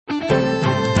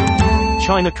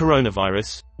China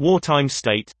coronavirus, wartime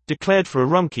state, declared for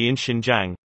Urumqi in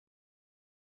Xinjiang.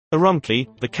 Urumqi,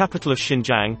 the capital of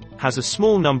Xinjiang, has a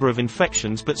small number of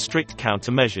infections but strict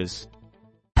countermeasures.